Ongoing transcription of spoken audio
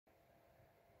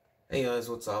Hey guys,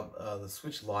 what's up? The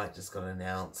Switch Lite just got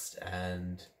announced,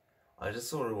 and I just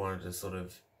sort of wanted to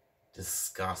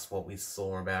discuss what we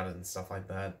saw about it and stuff like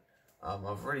that. I've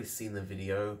already seen the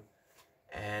video,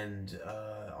 and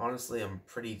honestly, I'm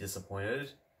pretty disappointed.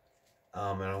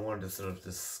 And I wanted to sort of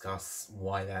discuss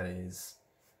why that is.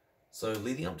 So,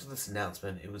 leading up to this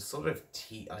announcement, it was sort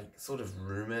of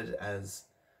rumored as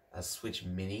a Switch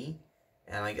Mini,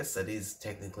 and I guess that is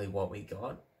technically what we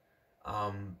got.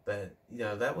 But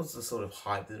that was the sort of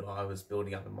hype that I was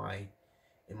building up in my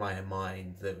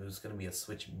mind, that it was going to be a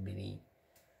Switch Mini.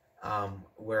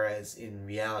 Whereas in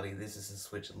reality, this is a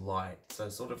Switch Lite. So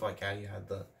sort of like how you had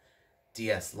the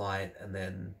DS Lite, and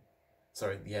then,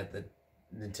 sorry, you had the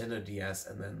Nintendo DS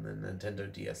and then the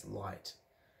Nintendo DS Lite.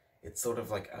 It's sort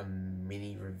of like a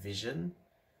mini revision,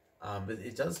 but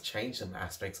it does change some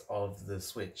aspects of the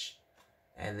Switch,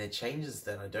 and they're changes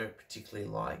that I don't particularly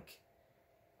like.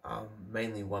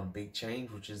 Mainly one big change,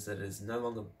 which is that it is no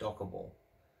longer dockable.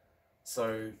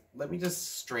 So let me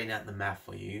just straighten out the math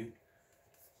for you.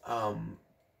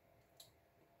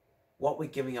 What we're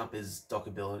giving up is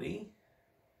dockability,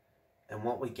 and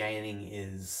what we're gaining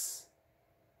is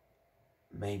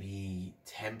maybe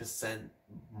 10%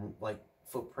 like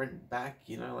footprint back,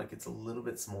 like it's a little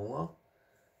bit smaller.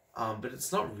 But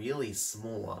it's not really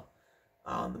smaller.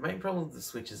 The main problem with the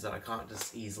Switch is that I can't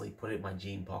just easily put it in my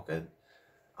jean pocket.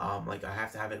 Like I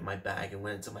have to have it in my bag, and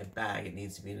when it's in my bag, it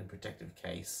needs to be in a protective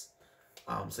case.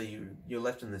 So you're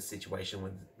left in this situation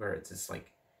where it's this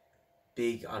like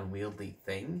big unwieldy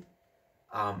thing.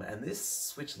 And this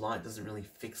Switch Lite doesn't really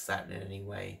fix that in any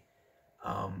way.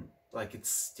 Like it's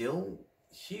still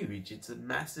huge. It's a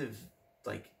massive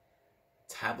like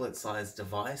tablet-sized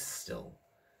device still,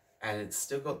 and it's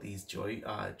still got these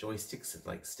joysticks that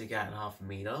like stick out 1/2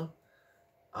 meter.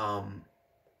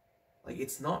 Like,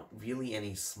 it's not really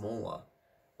any smaller.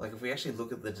 Like, if we actually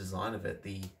look at the design of it,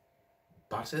 the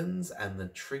buttons and the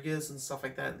triggers and stuff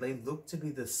like that, they look to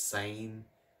be the same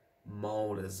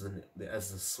mold as the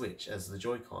Switch, as the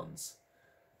Joy-Cons.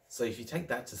 So if you take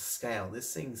that to scale,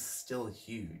 this thing's still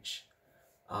huge.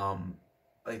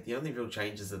 Like, the only real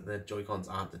change is that the Joy-Cons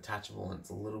aren't detachable, and it's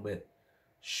a little bit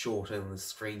shorter, and the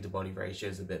screen-to-body ratio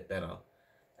is a bit better.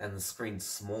 And the screen's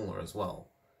smaller as well.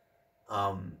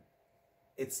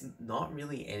 It's not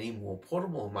really any more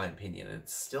portable in my opinion.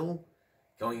 It's still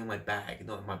going in my bag,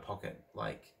 not in my pocket.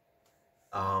 Like,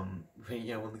 when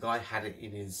the guy had it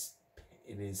in his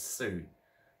suit,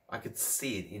 I could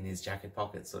see it in his jacket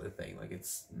pocket, sort of thing. Like,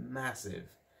 it's massive,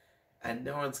 and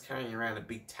no one's carrying around a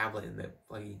big tablet in their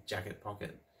bloody jacket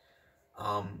pocket.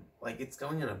 Like, it's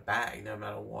going in a bag no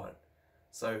matter what.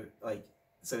 So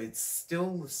it's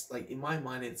still, like, in my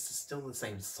mind, it's still the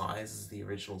same size as the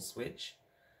original Switch.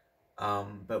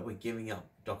 But we're giving up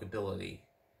dockability,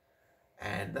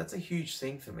 and that's a huge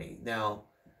thing for me. Now,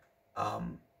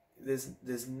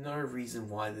 there's no reason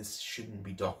why this shouldn't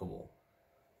be dockable.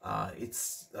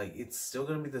 It's still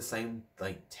gonna be the same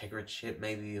like Tegra chip,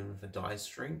 maybe even with a die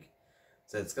shrink.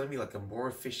 So it's gonna be like a more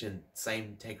efficient,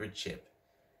 same Tegra chip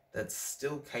that's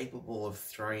still capable of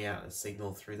throwing out a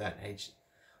signal through that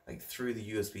through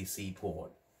the USB-C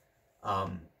port.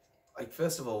 Like,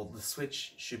 first of all, the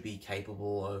Switch should be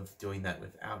capable of doing that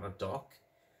without a dock.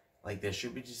 Like, there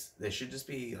should just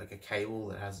be like a cable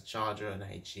that has a charger and a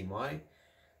HDMI.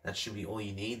 That should be all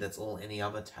you need. That's all any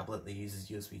other tablet that uses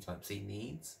USB Type-C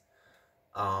needs.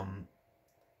 And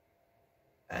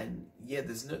yeah,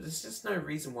 there's just no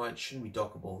reason why it shouldn't be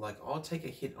dockable. Like, I'll take a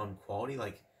hit on quality.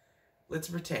 Like, let's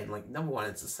pretend, like, number one,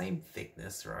 it's the same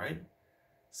thickness, right?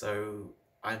 So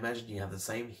I imagine you have the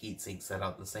same heatsink set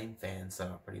up, the same fan set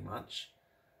up pretty much.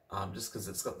 Just because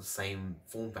it's got the same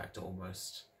form factor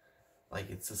almost.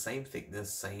 Like, it's the same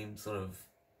thickness, same sort of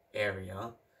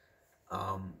area.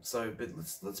 But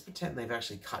let's pretend they've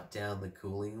actually cut down the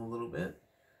cooling a little bit.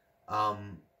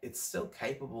 It's still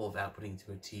capable of outputting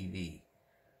to a TV.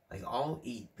 Like, I'll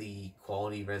eat the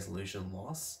quality resolution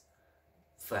loss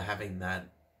for having that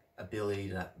ability,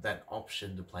 that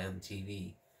option to play on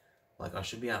TV. Like, I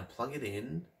should be able to plug it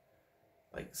in,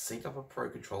 like, sync up a Pro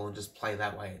Controller and just play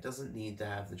that way. It doesn't need to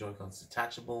have the Joy-Cons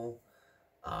detachable.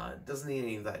 It doesn't need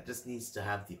any of that. It just needs to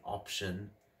have the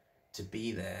option to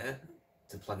be there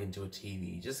to plug into a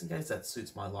TV, just in case that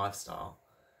suits my lifestyle.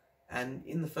 And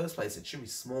in the first place, it should be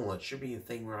smaller. It should be a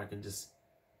thing where I can just...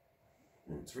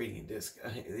 It's reading a disc.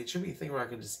 It should be a thing where I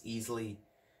can just easily,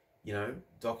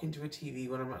 dock into a TV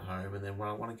when I'm at home, and then when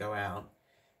I want to go out,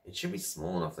 it should be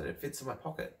small enough that it fits in my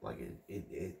pocket. Like,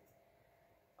 it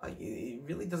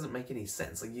really doesn't make any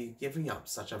sense. Like, you're giving up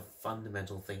such a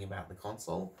fundamental thing about the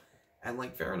console, and,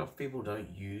 like, fair enough, people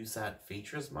don't use that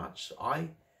feature as much. I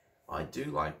I do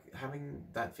like having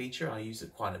that feature. I use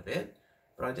it quite a bit,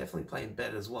 but I definitely play in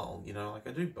bed as well. You know, like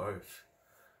I do both.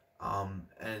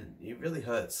 And it really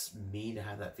hurts me to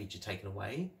have that feature taken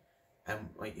away. And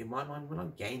like in my mind, we're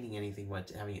not gaining anything by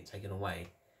having it taken away.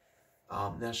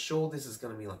 Now, sure, this is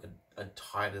going to be like a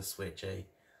tighter Switch,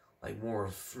 like more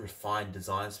refined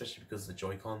design, especially because the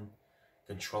Joy-Con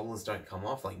controllers don't come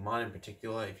off. Like mine in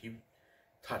particular, if you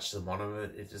touch the bottom of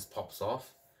it, it just pops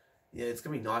off. Yeah, it's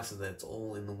going to be nicer that it's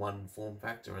all in the one form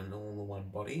factor and all in the one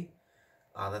body.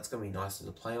 That's going to be nicer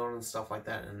to play on and stuff like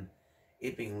that, and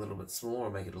it being a little bit smaller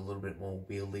will make it a little bit more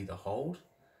wieldy to hold.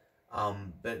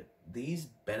 But these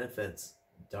benefits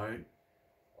don't,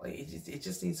 like, it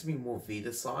just needs to be more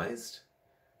Vita sized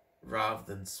rather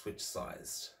than Switch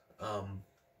sized. And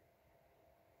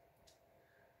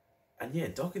yeah,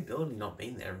 dockability not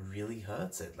being there really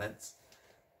hurts it.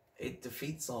 It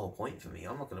defeats the whole point for me.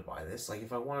 I'm not going to buy this. Like,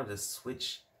 if I wanted a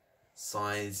Switch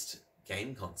sized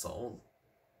game console,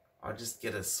 I'd just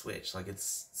get a Switch. Like,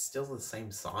 it's still the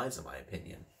same size in my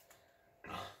opinion.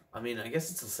 I mean, I guess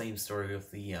it's the same story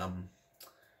with the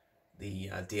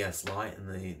DS Lite and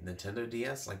the Nintendo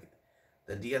DS. Like,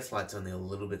 the DS Lite's only a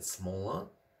little bit smaller,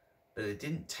 but it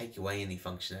didn't take away any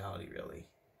functionality, really.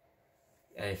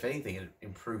 And if anything, it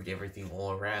improved everything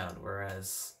all around,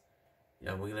 whereas, you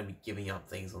know, we're going to be giving up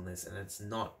things on this, and it's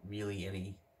not really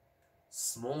any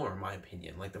smaller, in my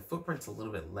opinion. Like, the footprint's a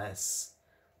little bit less,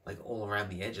 like, all around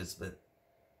the edges, but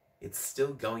it's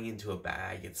still going into a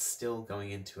bag, it's still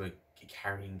going into a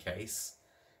carrying case.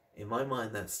 In my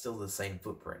mind, that's still the same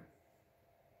footprint.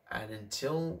 And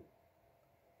until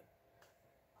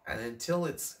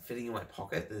it's fitting in my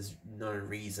pocket, there's no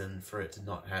reason for it to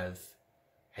not have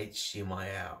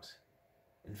HDMI out.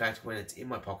 In fact, when it's in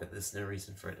my pocket, there's no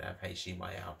reason for it to have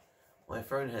HDMI out. My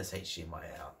phone has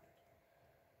HDMI out.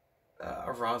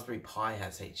 A Raspberry Pi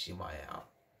has HDMI out.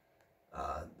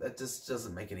 That just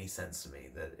doesn't make any sense to me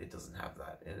that it doesn't have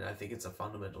that. And I think it's a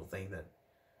fundamental thing that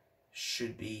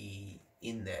should be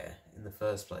in there in the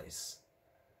first place.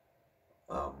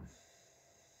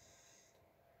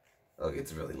 Look,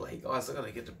 it's really late, guys. I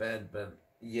gotta get to bed, but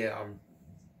yeah, I'm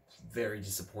very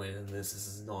disappointed in this. This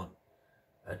is not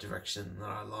a direction that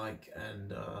I like,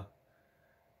 and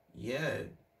yeah,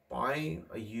 buy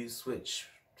a used Switch.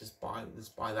 Just buy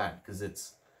that, because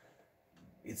it's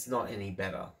not any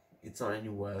better. It's not any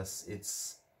worse.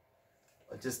 It's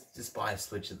just buy a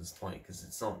Switch at this point, because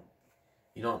it's not,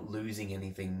 you're not losing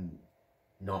anything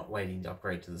not waiting to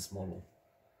upgrade to this model.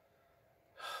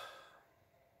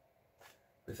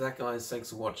 With that, guys, thanks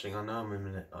for watching. I know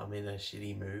I'm in a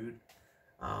shitty mood,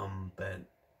 but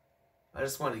I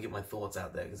just wanted to get my thoughts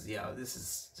out there, because yeah, this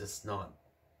is just not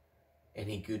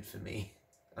any good for me.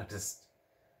 I just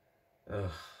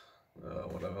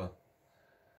whatever.